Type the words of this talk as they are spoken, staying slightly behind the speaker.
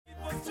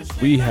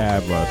we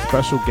have a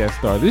special guest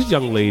star. This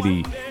young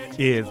lady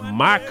is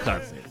my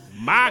cousin,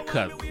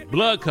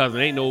 blood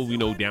cousin. Ain't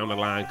no, down the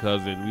line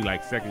cousin. We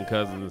like second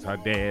cousins. Her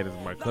dad is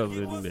my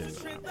cousin,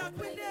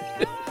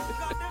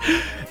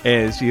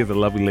 and she is a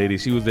lovely lady.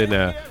 She was in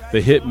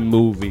the hit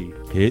movie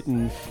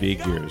Hidden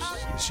Figures.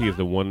 She is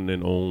the one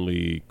and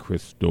only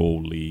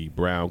Crystal Lee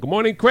Brown. Good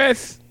morning,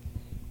 Chris.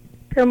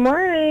 Good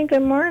morning.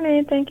 Good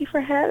morning. Thank you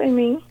for having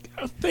me.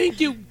 Thank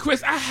you,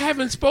 Chris. I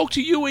haven't spoke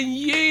to you in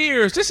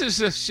years. This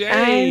is a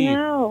shame. I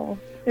know.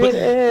 It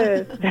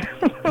is.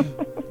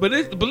 But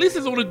at least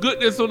it's on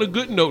a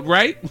good note,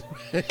 right?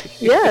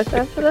 Yes,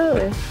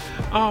 absolutely.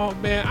 Oh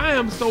man, I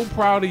am so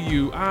proud of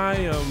you. I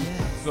am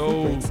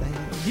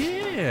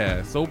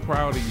so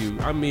proud of you.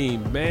 I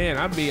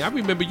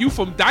remember you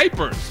from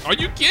diapers. Are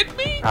you kidding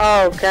me?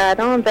 Oh God,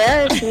 don't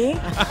embarrass me.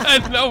 I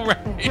know,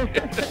 right?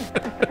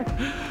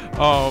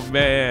 Oh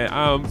man,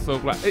 I'm so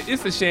glad.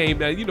 It's a shame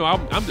that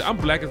I'm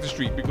black as the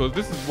street, because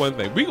this is one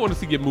thing. We're going to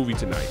see your movie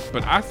tonight,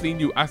 but I seen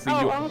you.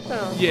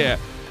 Awesome. Yeah,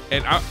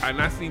 and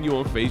I seen you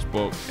on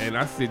Facebook, and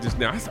I said just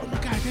now, I said, oh my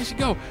God, there she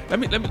go. Let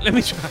me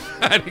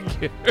try to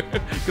get her,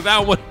 because I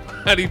don't want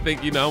anybody to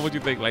think, I want you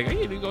to think like,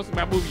 hey, you didn't go see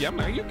my movie. I'm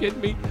like, are you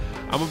kidding me?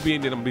 I'm gonna be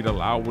in there. I'm gonna be the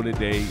loud one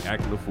today,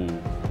 acting a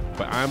fool.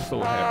 But I'm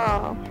so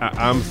happy.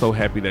 I'm so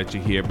happy that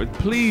you're here. But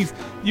please,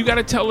 you got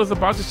to tell us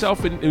about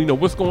yourself and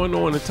what's going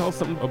on, and tell us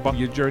something about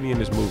your journey in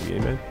this movie.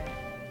 Amen.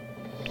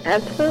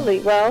 Absolutely.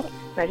 Well,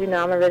 as you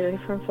know, I'm originally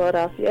from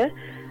Philadelphia.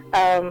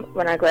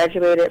 When I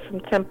graduated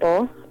from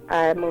Temple,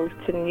 I moved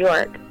to New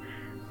York,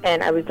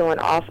 and I was doing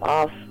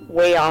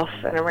way off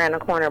and around the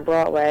corner of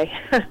Broadway.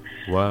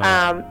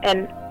 Wow.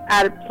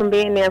 From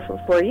being there for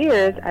 4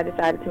 years, I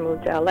decided to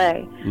move to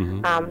LA.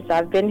 Mm-hmm. So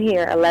I've been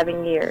here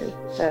 11 years.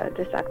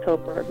 This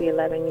October will be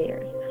 11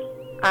 years.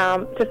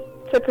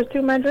 To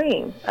pursue my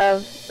dream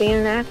of being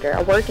an actor,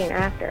 a working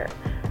actor.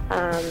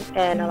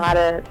 And a lot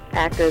of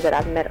actors that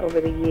I've met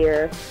over the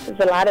years, it's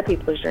a lot of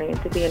people's dream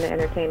to be in the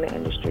entertainment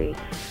industry.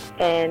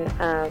 And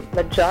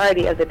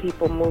majority of the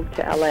people move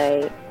to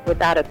LA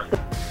without a clue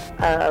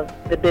of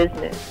the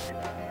business.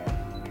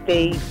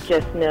 They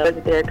just know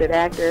that they're a good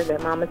actor. Their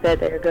mama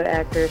said they're a good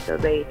actor, so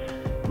they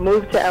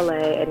moved to LA,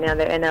 and now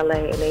they're in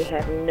LA, and they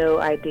have no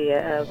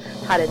idea of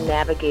how to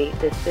navigate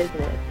this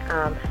business.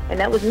 And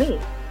that was me.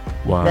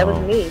 Wow. That was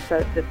me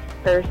for the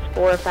first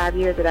 4 or 5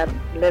 years that I've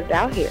lived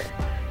out here.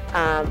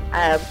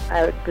 I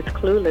was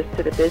clueless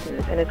to the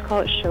business, and it's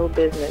called show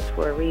business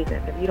for a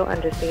reason. If you don't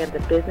understand the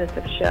business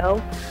of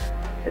show,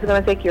 it's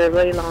going to take you a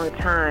really long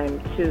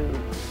time to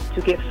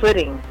get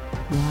footing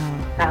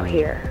out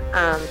here.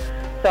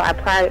 So I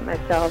prided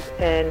myself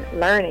in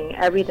learning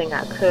everything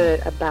I could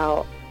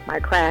about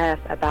my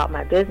craft, about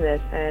my business,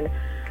 and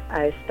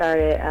I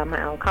started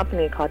my own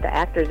company called The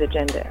Actors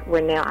Agenda,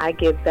 where now I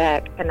give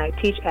back and I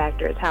teach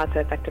actors how to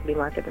effectively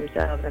market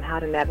themselves and how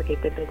to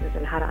navigate the business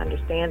and how to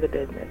understand the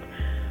business.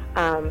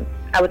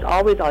 I was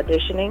always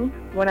auditioning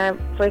when I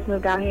first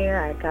moved out here.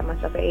 I got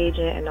myself an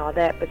agent and all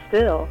that, but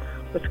still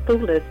was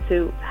clueless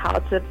to how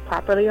to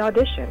properly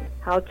audition,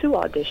 how to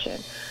audition.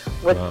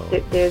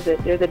 There's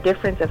a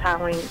difference of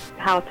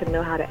how to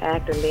know how to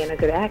act and being a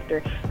good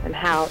actor and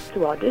how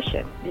to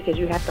audition, because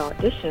you have to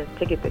audition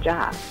to get the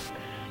job.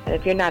 And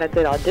if you're not a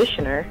good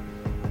auditioner,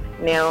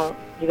 now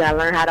you got to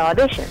learn how to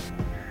audition.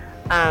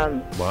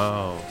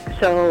 Wow.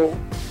 So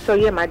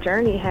yeah, my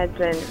journey has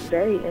been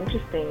very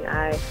interesting.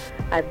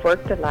 I've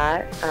worked a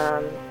lot.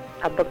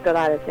 I booked a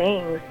lot of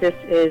things. This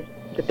is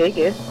the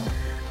biggest.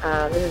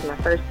 This is my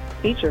first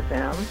feature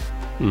film.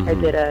 Mm-hmm. I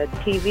did a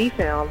TV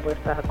film with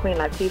Queen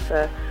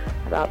Latifah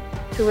about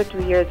 2 or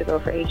 3 years ago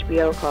for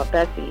HBO called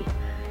Bessie,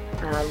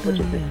 which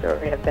is the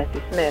story of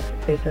Bessie Smith,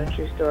 based on a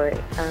true story.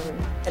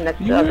 And that's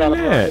still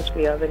available on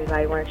HBO if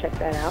anybody want to check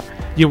that out.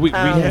 Yeah, we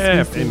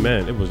have.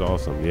 Amen. It was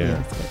awesome.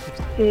 Yeah.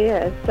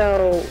 Yeah.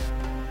 So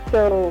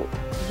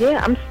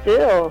yeah, I'm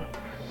still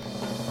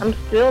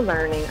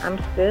learning. I'm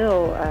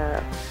still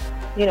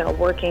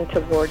working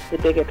towards the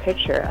bigger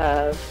picture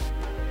of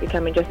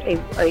becoming just a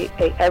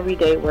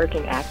everyday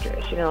working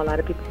actress. A lot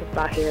of people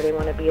out here, they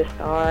want to be a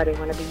star, they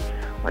want to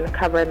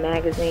cover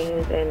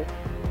magazines, and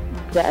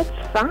that's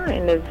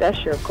fine if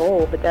that's your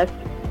goal, but that's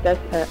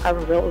an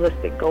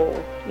unrealistic goal.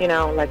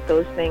 Like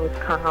those things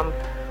come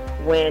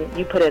when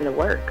you put in the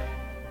work.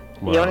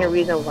 Wow. The only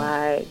reason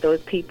why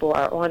those people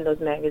are on those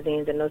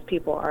magazines and those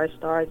people are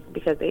stars is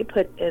because they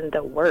put in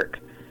the work.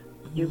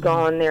 You go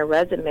on their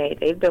resume,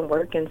 they've been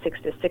working since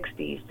the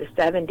 60s, the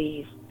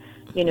 70s.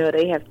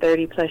 They have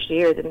 30 plus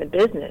years in the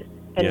business,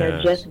 and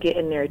they're just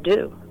getting their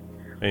due.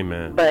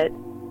 Amen. But,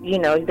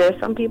 there's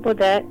some people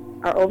that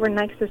are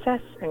overnight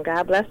success, and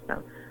God bless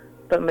them.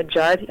 But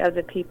majority of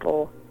the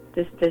people,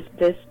 this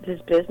business,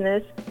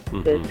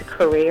 this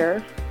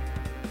career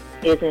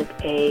isn't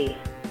a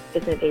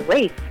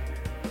race.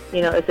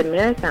 It's a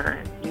marathon.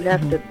 You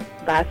have to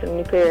buy some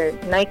new pair of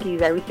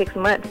Nikes every 6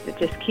 months to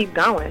just keep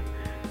going.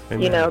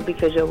 Amen.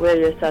 Because you'll wear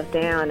yourself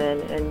down,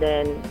 and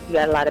then you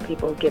got a lot of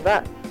people who give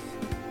up.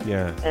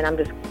 Yeah. And I'm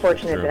just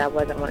fortunate that I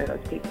wasn't one of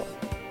those people.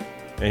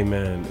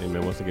 Amen.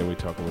 Amen. Once again, we're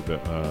talking with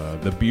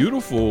the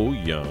beautiful,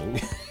 young,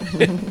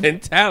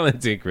 and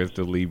talented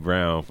Crystal Lee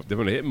Brown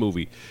from the hit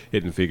movie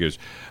Hidden Figures.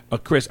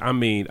 Chris, I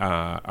mean,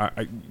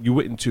 you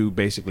went into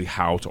basically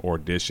how to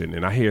audition,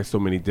 and I hear so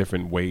many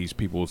different ways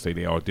people say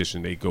they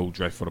audition. They go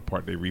dress for the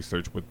part, they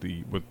research what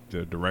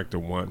the director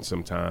wants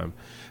sometime.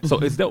 So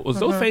was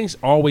those things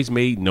always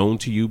made known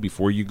to you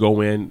before you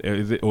go in?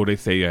 Or they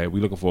say,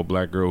 we're looking for a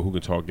black girl who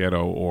can talk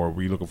ghetto, or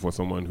we're looking for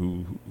someone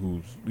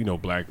who's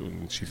black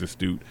and she's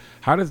astute.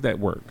 How does that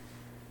work?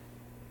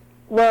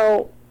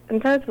 Well, in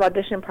terms of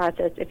audition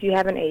process, if you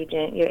have an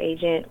agent, your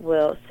agent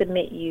will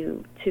submit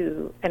you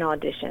to an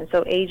audition.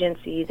 So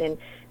agencies and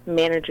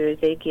managers,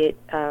 they get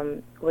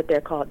what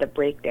they're called the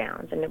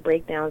breakdowns. And the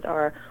breakdowns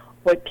are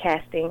what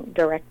casting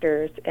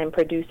directors and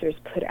producers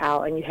put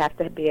out, and you have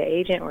to be an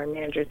agent or a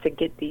manager to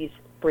get these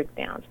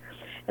breakdowns.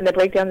 And the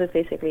breakdowns is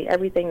basically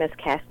everything that's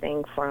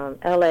casting from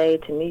L.A.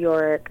 to New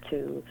York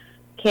to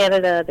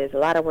Canada. There's a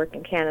lot of work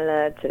in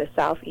Canada, to the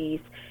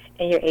Southeast.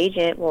 And your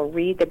agent will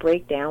read the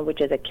breakdown,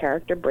 which is a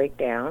character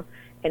breakdown,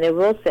 and it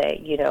will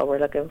say, we're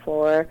looking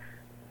for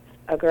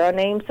a girl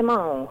named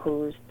Simone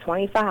who's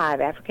 25,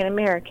 African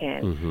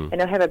American, and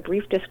they'll have a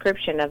brief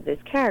description of this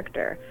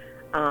character,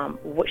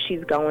 what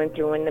she's going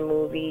through in the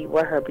movie,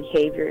 what her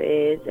behavior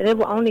is, and it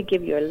will only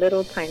give you a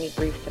little tiny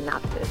brief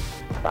synopsis,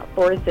 about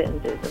 4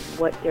 sentences of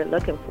what they're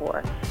looking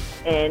for.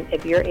 And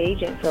if your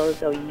agent feels as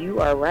though you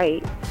are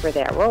right for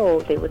that role,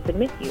 they would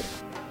submit you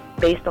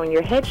based on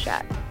your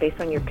headshot, based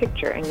on your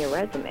picture and your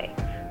resume.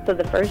 So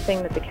the first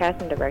thing that the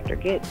casting director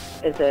gets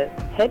is a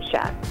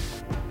headshot.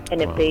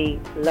 And if they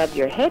love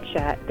your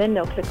headshot, then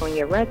they'll click on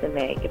your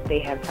resume if they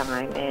have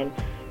time and,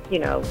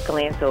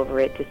 glance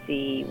over it to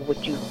see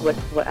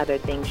what other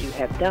things you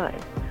have done.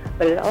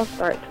 But it all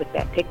starts with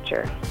that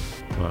picture.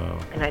 Wow.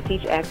 And I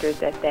teach actors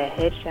that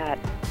headshot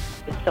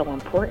is so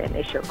important.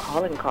 It's your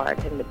calling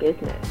card in the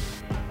business.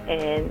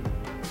 And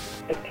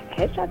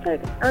headshots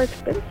are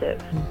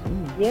expensive.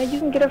 Yeah, you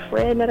can get a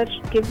friend that'll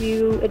give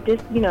you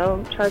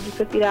charge you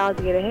 $50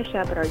 to get a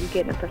headshot, but are you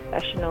getting a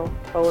professional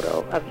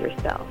photo of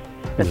yourself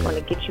that's going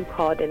to get you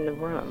called in the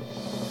room?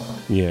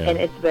 Yeah. And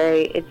it's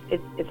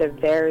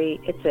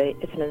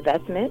an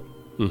investment,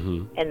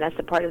 and that's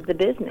a part of the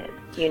business.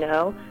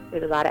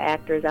 There's a lot of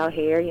actors out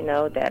here,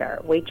 that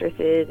are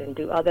waitresses and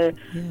do other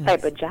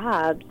type of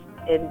jobs,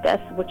 and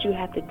that's what you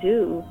have to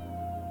do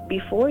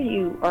before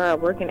you are a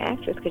working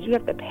actress, because you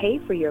have to pay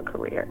for your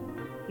career.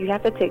 You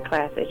have to take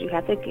classes. You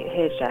have to get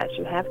headshots.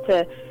 You have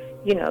to,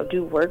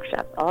 do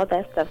workshops. All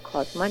that stuff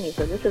costs money.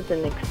 So this is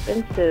an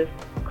expensive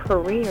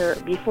career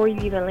before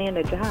you even land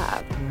a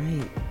job.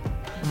 Right.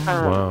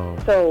 Wow.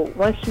 So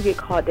once you get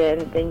called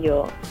in, then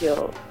you'll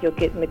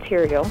get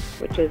material,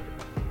 which is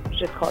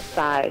just called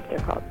sides. They're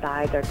called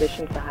sides,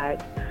 audition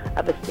sides,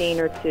 of a scene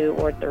or 2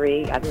 or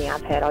 3. I mean,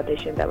 I've had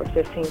auditions that were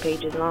 15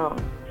 pages long.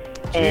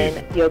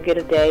 And you'll get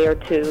a day or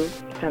 2,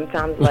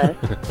 sometimes less,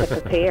 to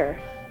prepare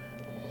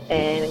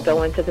and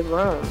go into the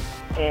room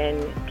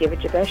and give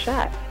it your best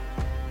shot.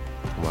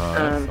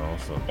 Wow, that's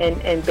awesome.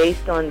 And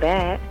based on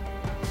that,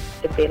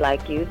 if they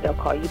like you, they'll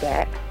call you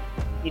back.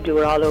 You do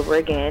it all over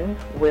again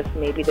with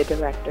maybe the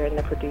director and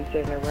the producer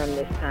in the room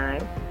this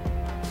time.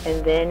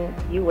 And then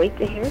you wait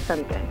to hear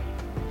something.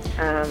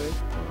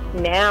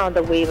 Now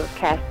the wave of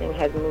casting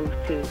has moved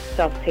to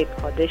self-taped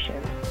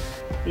auditions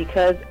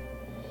because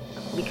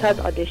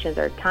auditions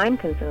are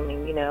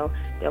time-consuming.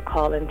 They'll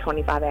call in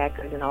 25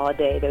 actors, and all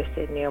day they're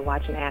sitting there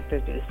watching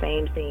actors do the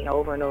same scene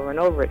over and over and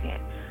over again.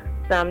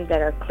 Some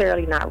that are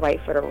clearly not right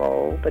for the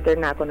role, but they're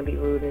not going to be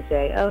rude and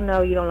say, oh,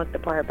 no, you don't look the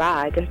part,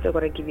 bye. They're still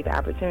going to give you the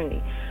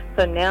opportunity.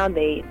 So now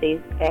they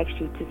ask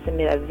you to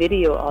submit a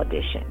video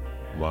audition.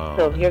 Wow.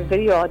 So if your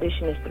video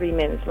audition is 3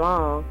 minutes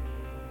long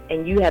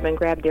and you haven't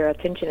grabbed their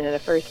attention in the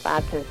first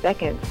 5-10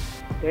 seconds,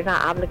 they're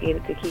not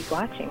obligated to keep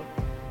watching.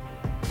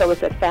 So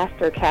it's a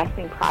faster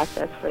casting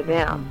process for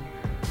them.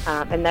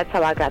 And that's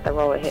how I got the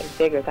role at Hidden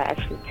Figures. I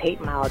actually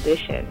taped my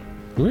audition.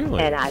 Really?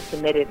 And I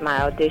submitted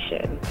my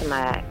audition to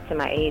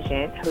my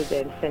agent, who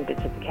then sent it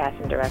to the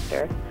casting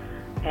director.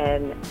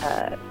 And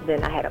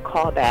then I had a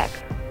callback.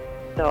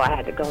 So I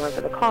had to go in for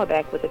the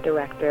callback with the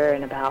director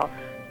and about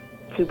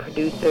 2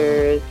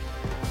 producers.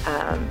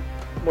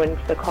 Went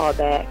to the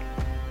callback.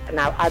 And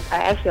I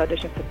actually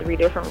auditioned for 3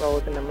 different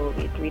roles in the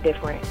movie, 3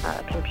 different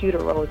computer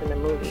roles in the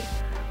movie.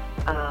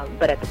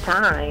 But at the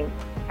time,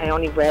 I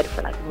only read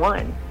for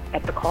 1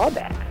 at the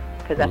callback,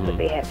 because that's what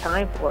they had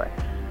time for.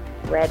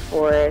 Read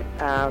for it.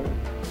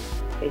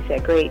 They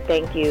said, great,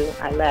 thank you.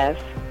 I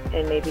left.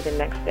 And maybe the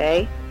next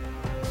day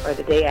or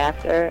the day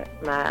after,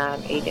 my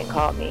agent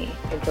called me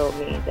and told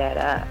me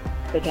that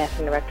the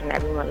casting director and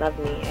everyone loved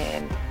me,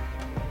 and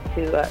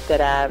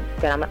that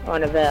I'm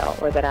on avail,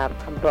 or that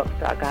I'm booked.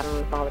 So I got on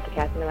the phone with the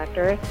casting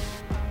director.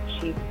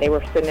 They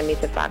were sending me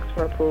to Fox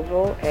for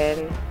approval,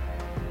 and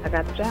I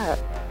got the job.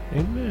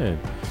 Amen.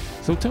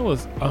 So tell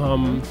us,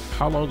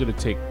 how long did it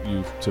take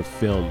you to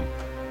film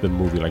the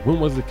movie? When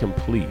was it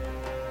complete?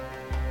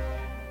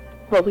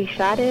 Well, we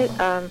shot it.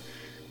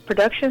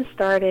 Production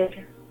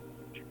started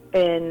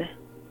in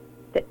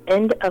the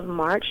end of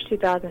March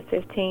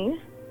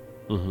 2015.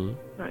 Mm-hmm.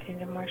 Not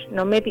end of March.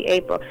 No, maybe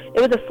April.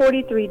 It was a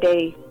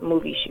 43-day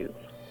movie shoot.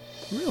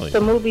 Really?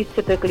 So movies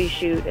typically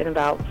shoot in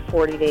about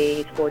 40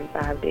 days,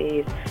 45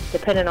 days,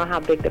 depending on how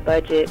big the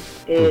budget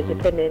is,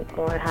 depending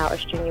on how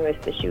strenuous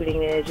the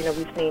shooting is. You know,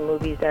 we've seen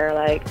movies that are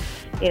like,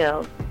 you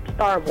know,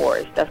 Star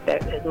Wars, stuff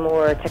that is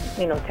more,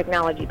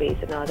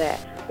 technology-based and all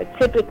that. But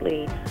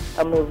typically,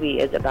 a movie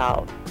is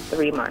about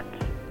 3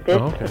 months. This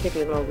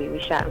particular movie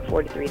we shot in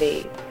 43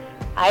 days.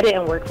 I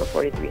didn't work for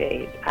 43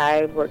 days.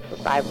 I worked for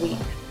 5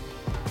 weeks.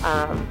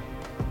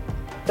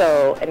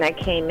 And I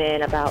came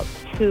in about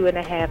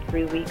 2.5,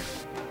 3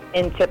 weeks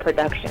into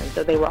production.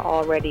 So they have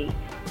already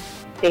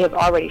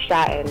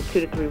shot in 2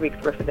 to 3 weeks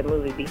worth of the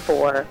movie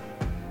before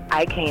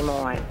I came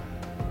on.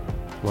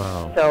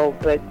 Wow. So,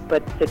 but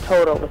the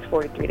total was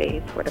 43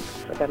 days for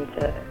them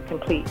to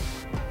complete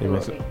the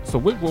movie. So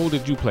what role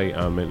did you play,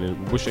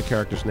 and what's your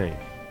character's name?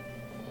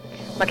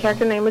 My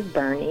character name was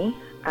Bernie,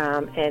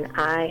 and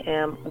I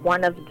am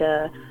one of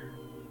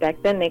back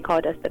then they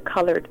called us the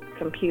colored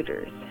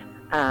computers.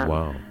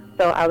 Wow.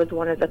 So I was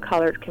one of the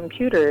colored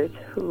computers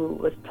who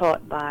was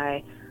taught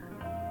by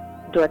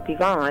Dorothy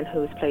Vaughan,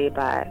 who's played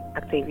by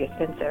Octavia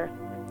Spencer.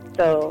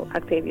 So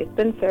Octavia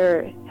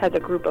Spencer has a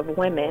group of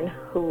women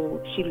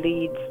who she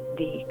leads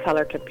the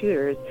colored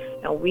computers,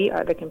 and we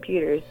are the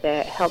computers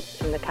that help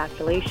in the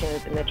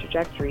calculations and the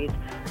trajectories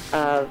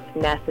of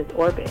NASA's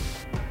orbit.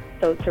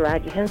 So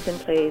Taraji Henson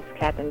plays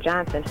Katherine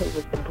Johnson, who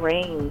was the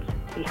brains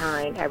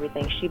behind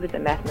everything. She was the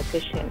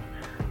mathematician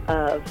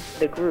of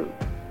the group.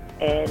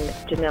 And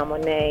Janelle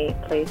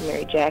Monáe plays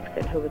Mary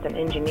Jackson, who was an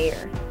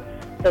engineer.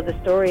 So the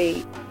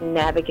story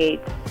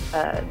navigates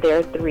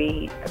their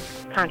 3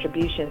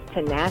 contributions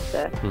to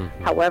NASA.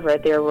 Mm-hmm. However,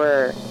 there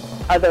were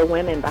other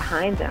women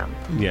behind them,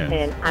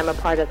 and I'm a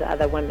part of the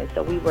other women.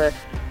 So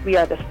we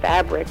are the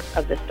fabric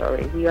of the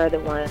story. We are the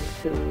ones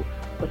who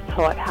was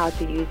taught how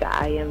to use the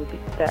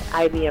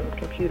IBM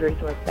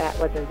computers once that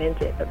was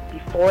invented. But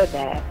before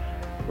that,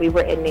 we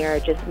were in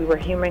there we were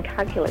human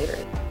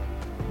calculators.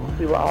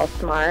 We were all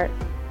smart.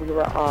 We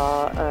were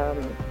all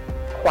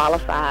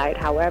qualified.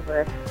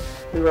 However,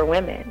 we were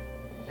women,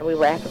 and we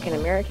were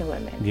African-American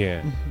women.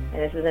 Yeah.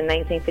 And this was in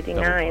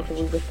 1959, so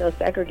we were still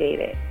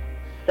segregated.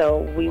 So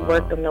we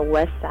worked on the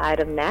west side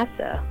of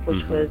NASA,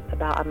 which was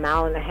about 1.5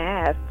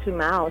 miles, 2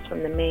 miles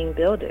from the main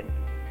building.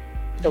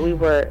 So we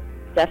were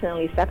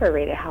definitely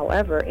separated.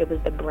 However, it was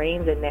the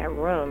brains in that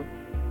room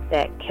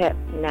that kept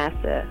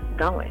NASA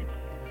going.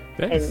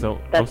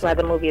 That's why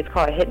the movie is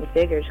called Hidden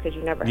Figures, because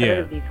you never heard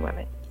of these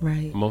women.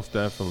 Right. Most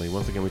definitely.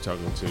 Once again, we're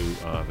talking to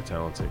the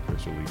talented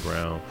Christian Lee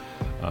Brown,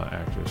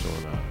 actress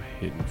on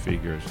Hidden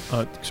Figures.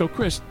 So,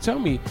 Chris, tell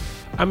me.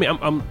 I mean,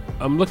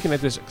 I'm looking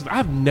at this because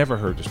I've never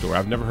heard the story.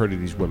 I've never heard of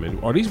these women.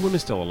 Are these women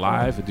still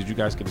alive? Or did you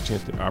guys get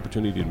the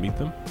opportunity to meet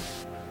them?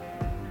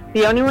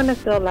 The only one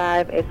that's still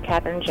alive is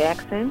Katherine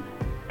Johnson,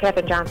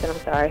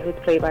 who's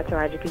played by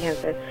Taraji P.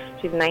 Henson.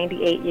 She's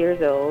 98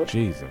 years old.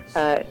 Jesus.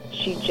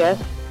 She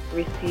just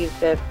received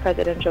the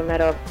Presidential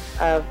Medal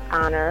of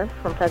Honor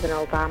from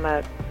President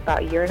Obama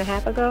about 1.5 years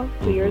ago,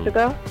 2 years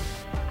ago,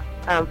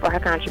 for her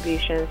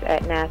contributions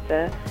at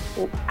NASA.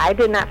 I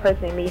did not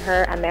personally meet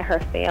her. I met her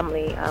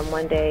family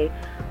one day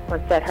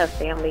on set. Her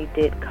family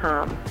did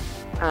come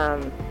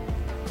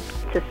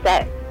to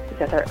set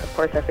because, of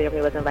course, her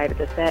family was invited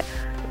to set.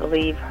 I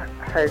believe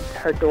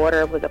her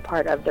daughter was a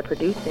part of the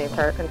producing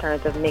in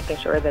terms of making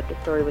sure that the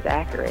story was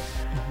accurate.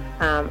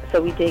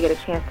 So we did get a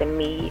chance to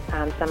meet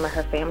some of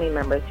her family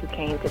members who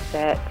came to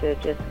set to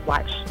just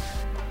watch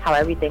how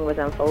everything was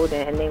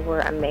unfolding, and they were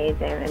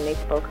amazing. And they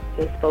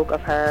spoke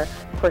of her.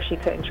 Of course, she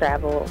couldn't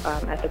travel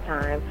at the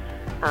time,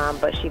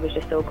 but she was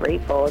just so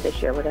grateful to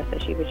share with us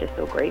that she was just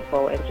so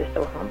grateful and just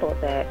so humble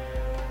that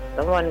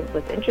someone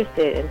was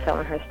interested in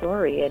telling her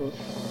story. And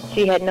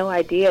she had no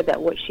idea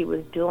that what she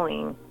was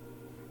doing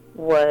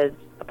was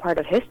a part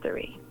of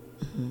history.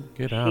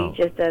 Get out.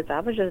 She just says, I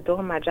was just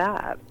doing my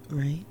job.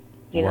 Right.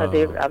 You know,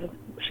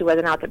 she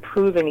wasn't out to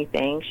prove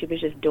anything. She was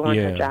just doing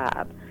her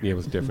job. Yeah, it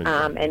was different.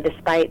 And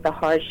despite the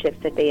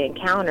hardships that they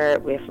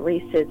encountered with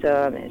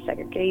racism and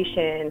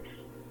segregation,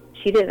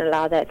 she didn't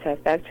allow that to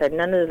affect her.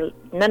 None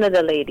of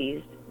the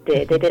ladies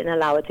did. They didn't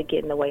allow it to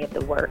get in the way of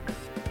the work.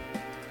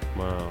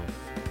 Wow.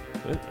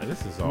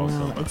 This is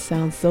awesome. Wow, it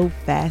sounds so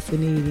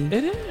fascinating.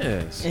 It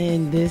is.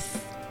 And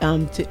this,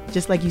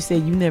 just like you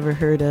said, you never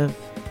heard of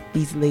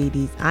these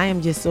ladies. I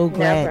am just so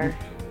glad. Never.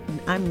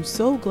 I'm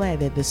so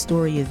glad that the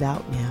story is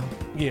out now.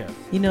 Yeah.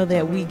 You know,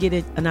 that we get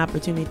an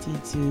opportunity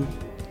to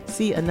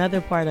see another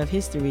part of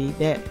history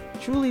that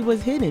truly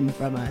was hidden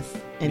from us.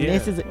 And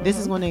this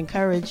is going to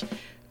encourage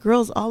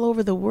girls all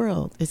over the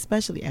world,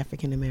 especially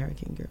African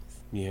American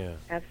girls. Yeah.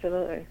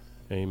 Absolutely.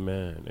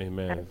 Amen.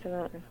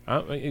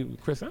 Absolutely.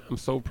 Chris, I'm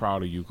so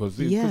proud of you because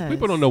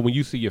people don't know when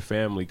you see your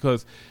family,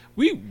 because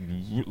we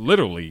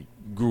literally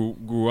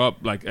grew up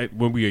like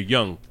when we were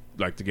young,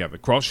 like together,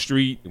 cross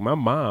street. My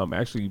mom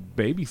actually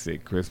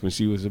babysit Chris when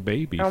she was a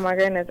baby. Oh my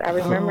goodness, I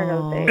remember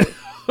those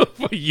days.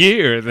 for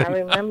years. I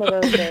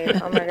remember those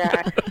days. Oh my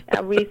God.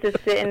 We used to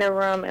sit in the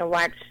room and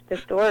watch the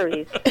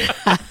stories.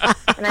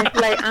 And I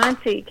was like,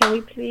 Auntie, can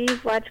we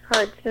please watch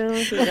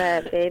cartoons? She's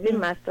like, baby,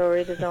 my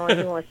stories is on.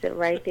 You want to sit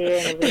right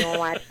there and we're going to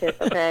watch this,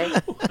 okay?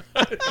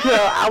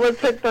 So I was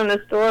hooked on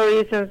the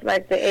stories since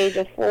like the age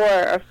of 4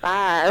 or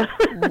 5.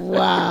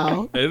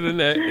 Wow. Isn't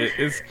that,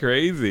 it's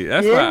crazy.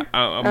 That's why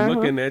I'm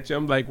looking at you.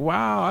 I'm like,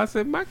 wow. I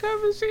said, my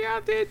cousin, she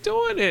out there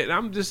doing it. And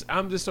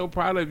I'm just so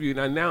proud of you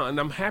now. And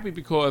I'm happy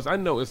because I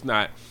know it's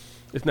not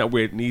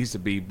where it needs to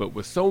be, but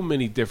with so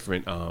many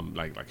different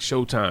like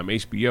Showtime,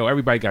 HBO,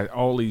 everybody got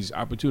all these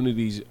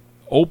opportunities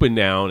open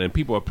now, and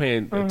people are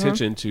paying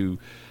attention to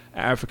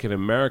African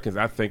Americans.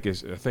 I think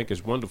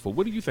it's wonderful.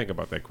 What do you think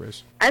about that,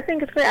 Chris? I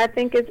think it's great. I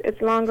think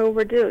it's long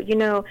overdue. You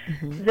know,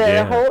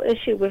 the whole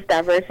issue with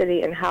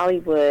diversity in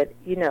Hollywood,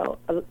 you know,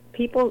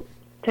 people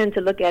tend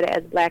to look at it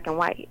as black and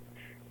white.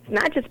 It's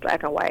not just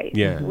black and white.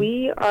 Yeah.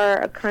 We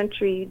are a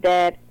country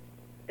that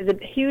is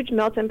a huge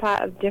melting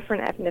pot of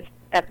different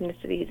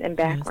ethnicities and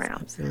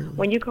backgrounds. Yes,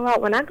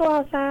 when I go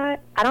outside,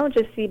 I don't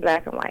just see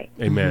black and white.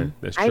 Amen.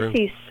 That's true. I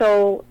see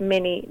so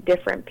many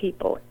different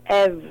people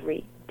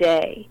every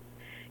day.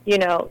 You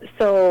know,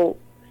 so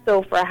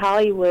for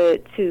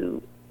Hollywood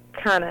to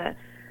kind of,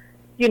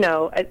 you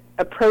know,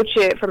 approach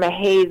it from a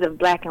haze of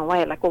black and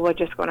white, like, well, we're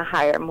just going to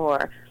hire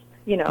more,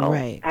 you know,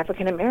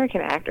 African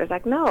American actors.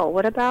 Like, no,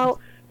 what about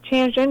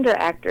transgender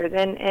actors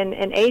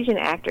and Asian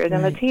actors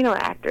and Latino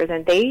actors?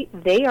 And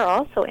they are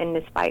also in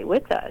this fight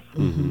with us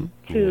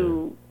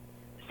to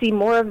see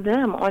more of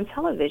them on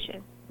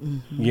television.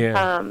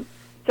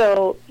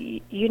 So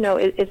you know,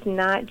 it's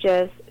not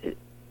just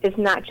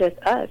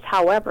us.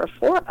 However,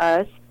 for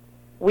us,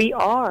 we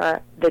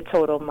are the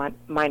total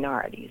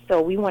minority.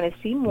 So we want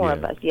to see more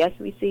of us. Yes,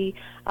 we see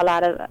a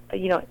lot of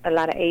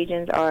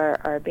Asians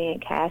are being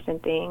cast in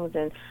things,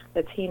 and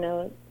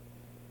Latinos,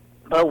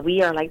 but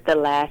we are like the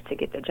last to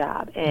get the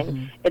job.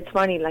 And it's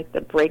funny, like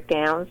the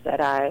breakdowns that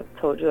I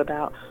told you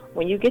about,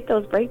 when you get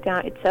those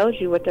breakdowns, it tells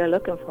you what they're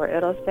looking for.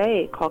 It'll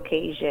say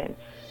Caucasian,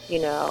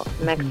 you know,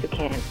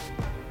 Mexican,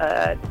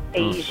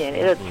 Asian.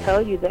 It'll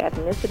tell you the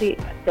ethnicity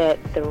that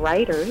the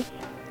writers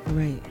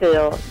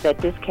feel that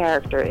this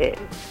character is,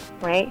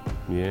 right?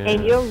 Yeah.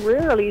 And you'll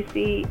rarely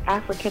see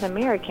African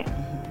American.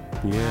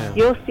 Yeah.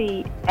 You'll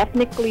see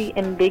ethnically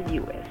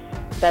ambiguous.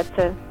 That's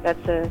a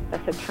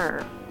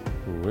term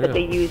that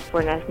they use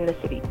for an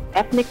ethnicity.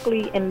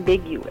 Ethnically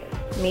ambiguous,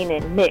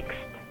 meaning mixed.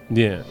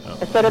 Yeah.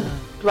 Instead of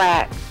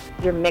black,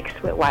 you're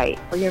mixed with white,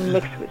 or you're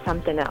mixed with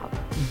something else.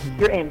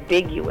 You're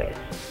ambiguous.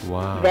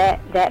 Wow.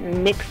 That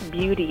mixed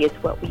beauty is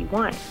what we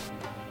want.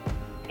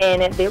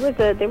 And there was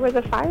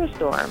a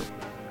firestorm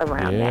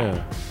around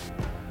that.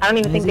 I don't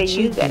even think they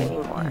use that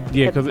anymore.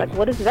 Yeah, because like,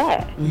 what is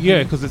that?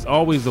 Yeah, because it's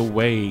always a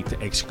way to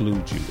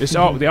exclude you. It's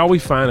they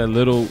always find a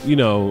little, you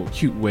know,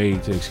 cute way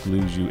to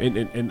exclude you.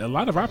 And a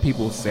lot of our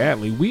people,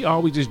 sadly, we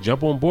always just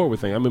jump on board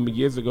with things. I remember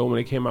years ago when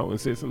they came out and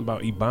said something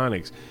about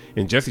Ebonics,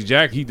 and Jesse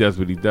Jack, he does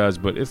what he does,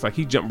 but it's like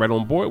he jumped right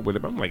on board with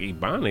it. I'm like,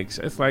 Ebonics?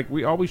 It's like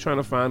we always trying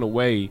to find a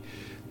way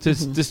to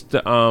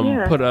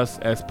put us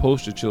as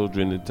poster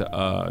children and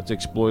to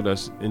exploit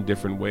us in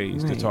different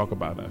ways, to talk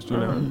about us, you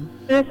know. And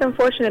it's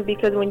unfortunate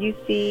because when you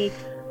see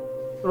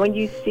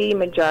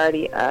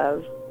majority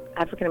of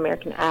African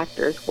American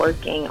actors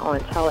working on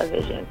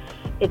television,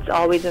 it's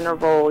always in a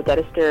role that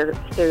is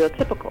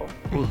stereotypical,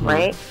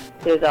 right?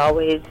 There's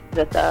always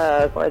the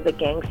thug or the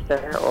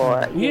gangster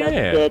or you know,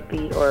 the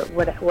deadbeat or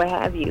what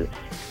have you,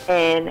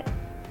 and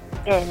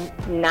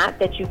not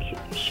that you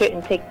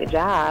shouldn't take the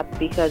job,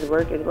 because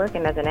work is work,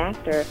 and as an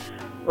actor,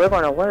 we're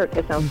going to work.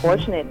 It's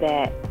unfortunate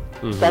that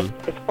that's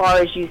as far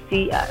as you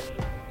see us,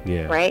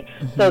 right?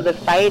 So the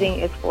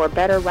fighting is for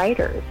better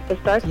writers. It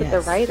starts with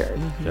the writers.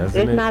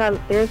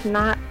 There's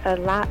not a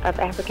lot of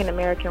African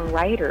American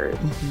writers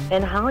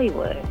in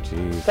Hollywood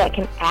that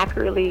can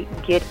accurately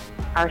get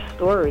our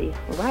story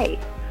right.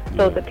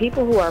 So the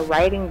people who are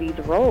writing these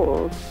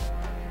roles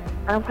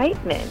are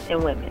white men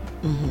and women.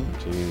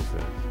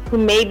 Who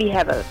maybe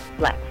have a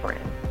black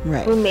friend,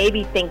 who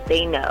maybe think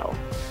they know,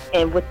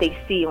 and what they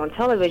see on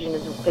television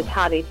is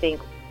how they think,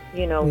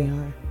 you know,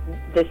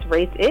 this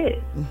race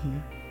is.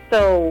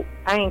 So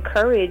I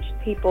encourage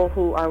people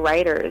who are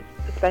writers,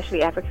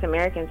 especially African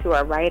Americans who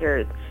are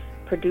writers,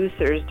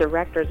 producers,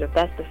 directors, if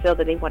that's the field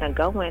that they want to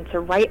go in, to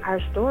write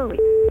our stories.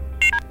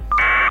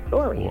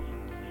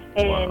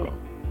 And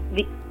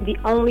the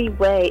only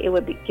way it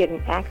would get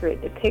an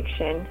accurate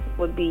depiction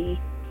would be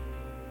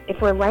if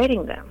we're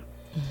writing them.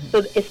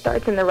 So it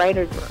starts in the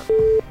writer's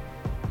room.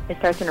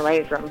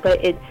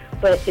 But it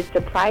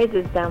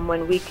surprises them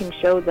when we can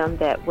show them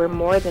that we're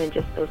more than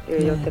just those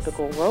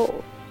stereotypical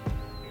roles.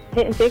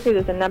 Hidden Figures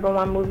is the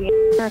 #1 movie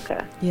in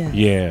America.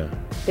 Yeah.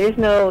 There's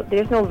no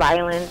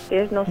violence.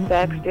 There's no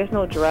sex. There's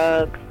no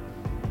drugs.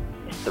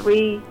 It's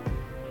 3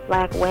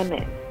 black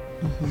women.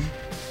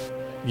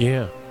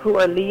 Who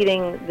are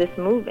leading this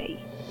movie.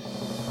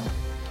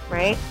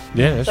 Right?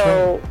 Yeah, that's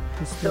right.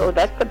 So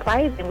that's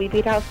surprising. We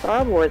beat out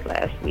Star Wars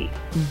last week.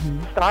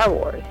 Star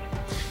Wars.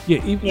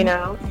 Yeah,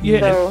 Yeah,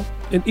 So,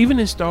 and even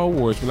in Star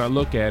Wars, when I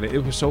look at it, it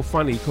was so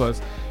funny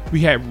because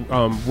we had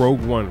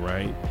Rogue One,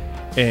 right?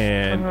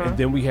 And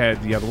then we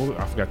had the other one.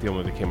 I forgot the other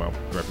one that came out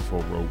right before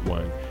Rogue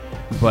One.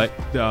 But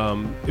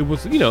it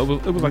was, it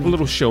was like a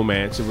little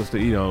showmatch. It was the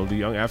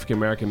young African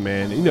American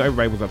man.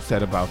 Everybody was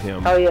upset about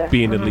him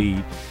being the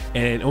lead.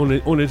 And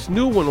on this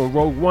new one, on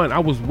Rogue One, I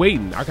was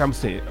waiting. I'm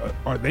saying,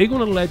 are they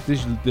going to let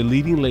the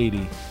leading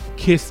lady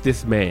kiss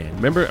this man?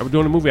 Remember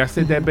during the movie, I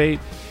said that, babe,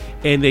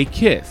 and they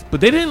kissed,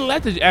 but they didn't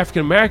let the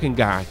African American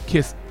guy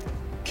kiss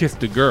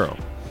the girl.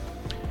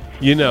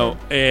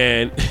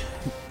 And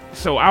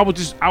so I was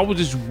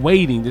just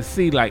waiting to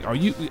see, like, are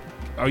you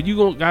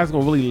guys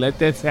gonna really let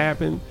this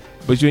happen?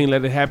 But you ain't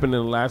let it happen in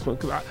the last one,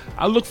 because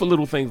I look for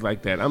little things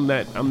like that. I'm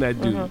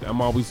that dude. I'm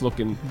always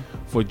looking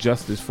for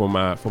justice for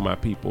my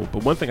people.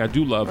 But one thing I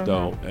do love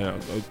though,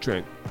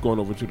 Trent, going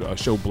over to the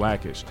show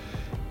Blackish,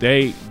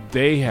 they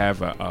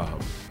have a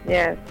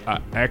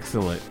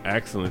excellent.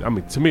 I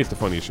mean, to me, it's the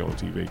funniest show on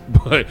TV.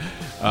 But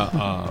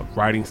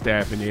writing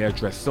staff, and they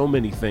address so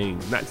many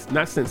things.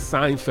 Not since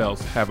Seinfeld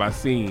have I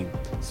seen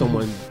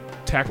someone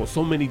tackle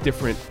so many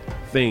different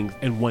things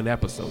in one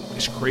episode.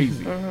 It's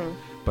crazy.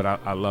 But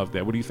I love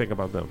that. What do you think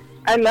about them?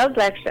 I love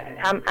Black.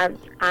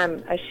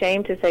 I'm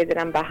ashamed to say that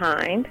I'm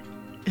behind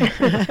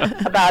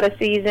about a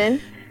season.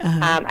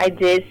 I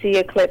did see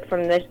a clip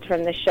from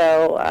the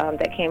show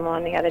that came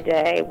on the other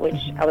day,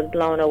 which I was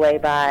blown away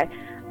by.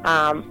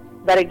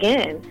 But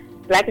again,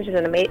 Blackish is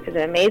an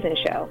amazing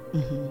show.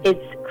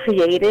 It's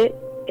created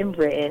and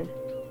written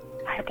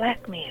by a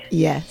black man.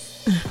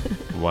 Yes.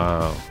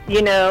 Wow. And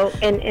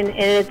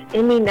it's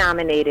Emmy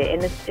nominated,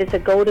 and it's a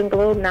Golden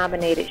Globe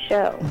nominated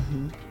show.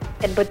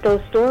 But those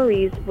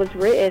stories was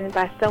written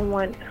by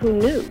someone who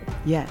knew.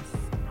 Yes.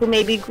 Who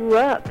maybe grew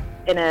up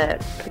in a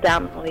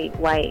predominantly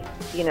white,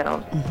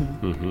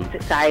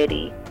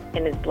 society,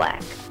 and is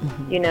black,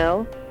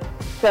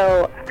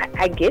 So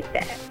I get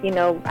that.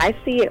 I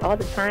see it all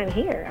the time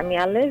here. I mean,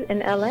 I live in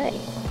LA,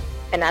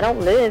 and I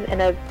don't live in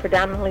a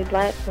predominantly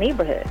black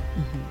neighborhood.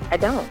 I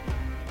don't.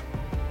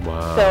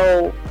 Wow.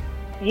 So,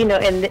 in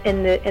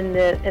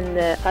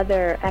the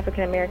other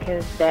African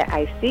Americans that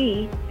I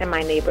see in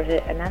my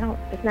neighborhood, and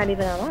it's not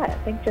even a lot. I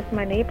think just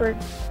my neighbor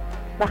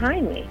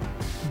behind me.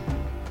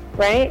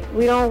 Right?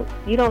 You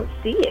don't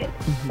see it.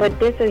 But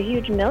there's a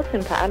huge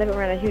melting pot. I live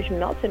around a huge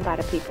melting pot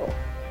of people.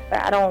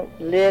 But I don't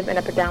live in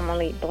a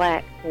predominantly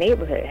black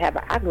neighborhood.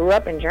 I grew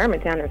up in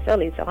Germantown or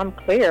Philly, so I'm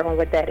clear on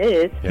what that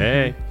is.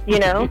 Hey.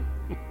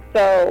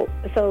 So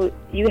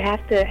you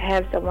have to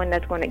have someone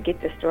that's going to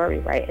get the story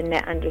right and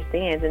that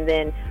understands. And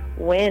then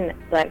when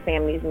black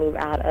families move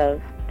out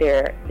of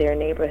their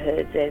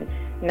neighborhoods, and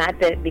not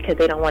that because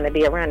they don't want to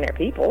be around their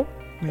people,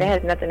 that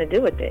has nothing to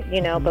do with it,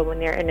 but when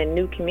they're in a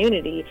new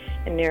community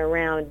and they're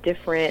around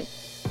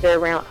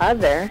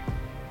other,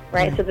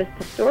 right? So the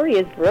story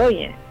is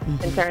brilliant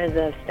in terms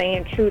of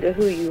staying true to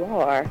who you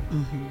are,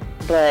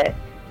 but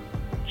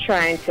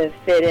trying to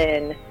fit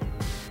in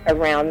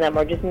around them,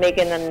 or just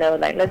making them know,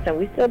 like, listen,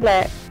 we still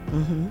black.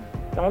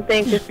 Don't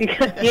think just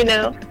because,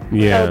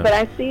 Yeah. So, but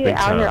I see it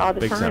out here all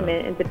the Big time,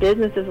 and the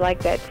business is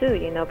like that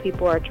too.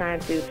 People are trying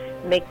to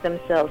make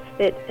themselves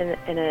fit in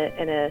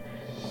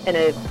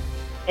a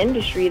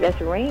industry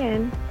that's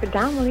ran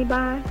predominantly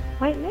by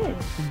white men,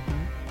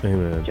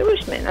 Amen.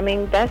 Jewish men. I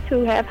mean, that's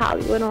who have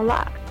Hollywood on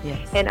lock.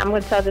 Yes. And I'm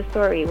going to tell the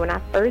story. When I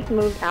first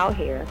moved out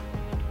here,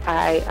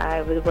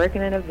 I was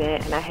working an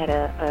event, and I had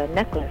a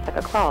necklace, like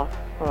a cross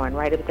on,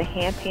 right? It was a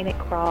hand-painted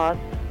cross,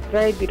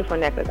 very beautiful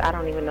necklace. I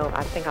don't even know.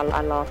 I think I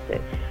lost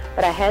it.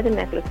 But I had the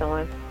necklace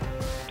on,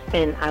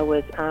 and I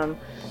was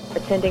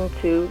attending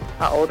to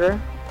an older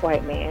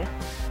white man,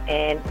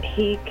 and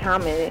he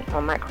commented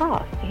on my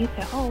cross. And he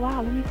said, "Oh,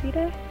 wow, let me see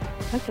that.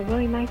 That's a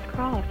really nice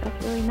cross.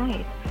 That's really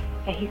nice."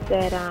 And he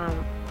said,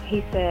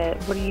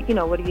 what do you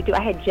do?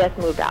 I had just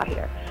moved out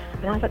here.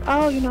 And I was like,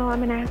 "Oh,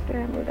 I'm an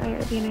actor. I moved out here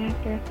to be an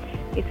actor."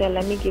 He said,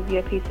 "Let me give you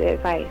a piece of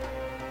advice."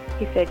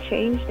 He said,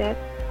 "Change that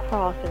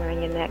cross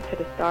around your neck to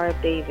the Star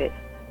of David,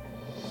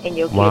 and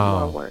you'll get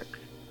more work.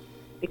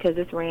 Because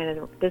this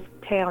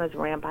town is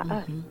ran by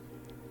us."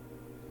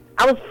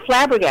 I was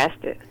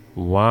flabbergasted.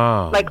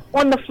 Wow. Like,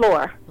 on the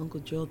floor. Uncle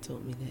Joe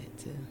told me that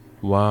too.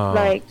 Wow.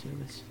 Like,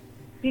 Jewish.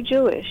 be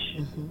Jewish,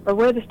 or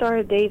wear the Star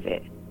of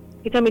David.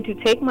 He told me to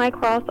take my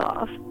cross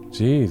off,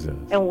 Jesus,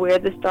 and wear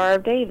the Star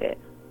of David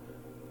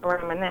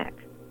around my neck.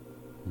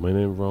 When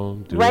in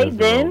Rome, do right as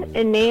then Rome.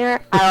 and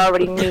there, I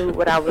already knew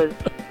what I was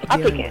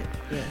up against.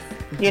 Yes.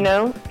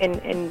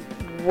 And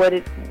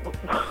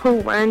who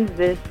runs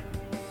this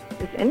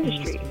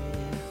industry.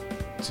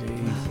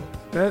 Jesus.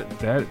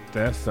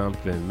 That's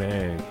something,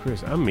 man,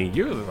 Chris. I mean,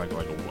 you're like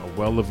a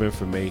well of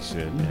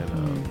information, and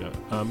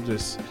I'm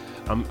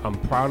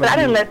proud of you. But I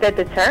didn't let that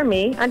deter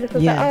me. I just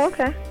was like, oh,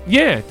 okay.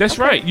 Yeah, that's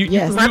right.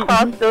 My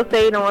cross still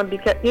stayed on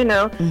because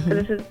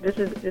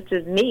this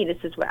is me. This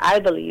is what I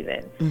believe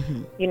in.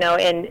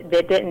 And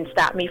that didn't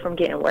stop me from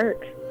getting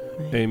work.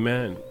 Right.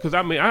 Amen. Because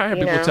I mean, I have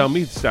You people know? tell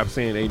me to stop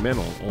saying amen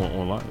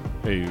online.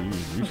 Hey,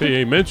 you say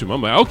amen to me.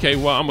 I'm like, okay,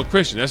 well, I'm a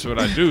Christian. That's what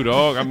I do,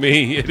 dog. I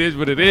mean, it is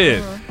what it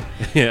is.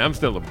 Yeah, I'm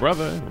still a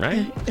brother,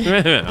 right?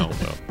 I don't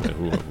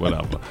know.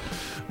 Whatever.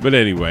 But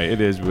anyway,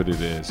 it is what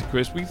it is.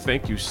 Chris, we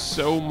thank you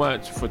so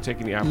much for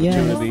taking the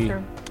opportunity.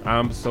 You're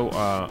I'm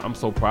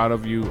so proud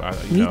of you.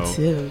 Me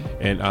too.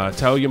 And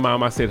tell your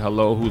mom I said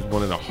hello, who's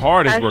one of the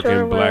hardest I working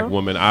sure black will.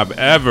 women I've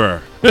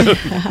ever.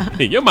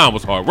 Your mom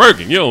was hard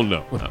working. You don't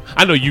know.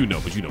 I know you know,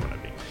 but you know what I mean.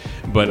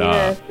 But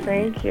yes,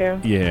 thank you.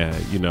 yeah,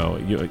 you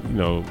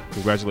know,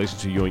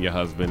 congratulations to you and your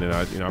husband, and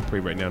I pray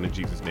right now in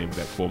Jesus' name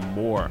that for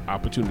more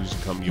opportunities to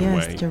come your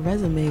Yes, way. your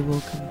resume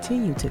will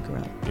continue to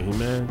grow.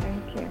 Amen.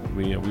 Thank you.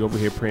 We over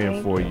here praying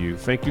Thank for you. you.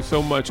 Thank you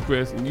so much,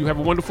 Chris, and you have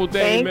a wonderful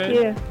day, Thank man.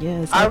 you.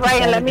 Yes. All happy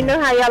right, and let me Saturday.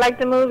 know how y'all like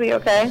the movie,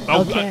 okay?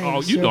 Oh, Okay,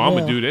 you sure know I'm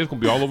gonna will. do that. It's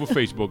gonna be all over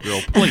Facebook,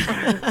 girl. Please,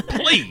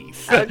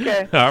 please.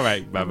 Okay. All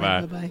right, bye All bye.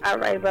 right, bye-bye. All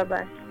right,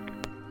 bye-bye.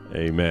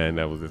 Amen.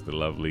 That was just the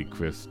lovely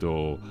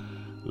Crystal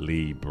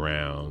Lee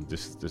Brown.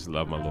 Just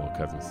love my little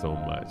cousin so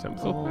much. I'm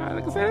so proud.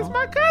 Like I said, it's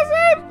my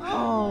cousin.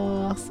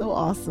 Oh, so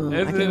awesome.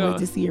 Isn't I can't it wait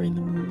to see her in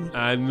the movie.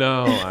 I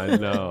know.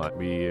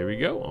 Here we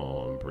go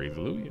on Praise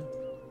Hallelujah.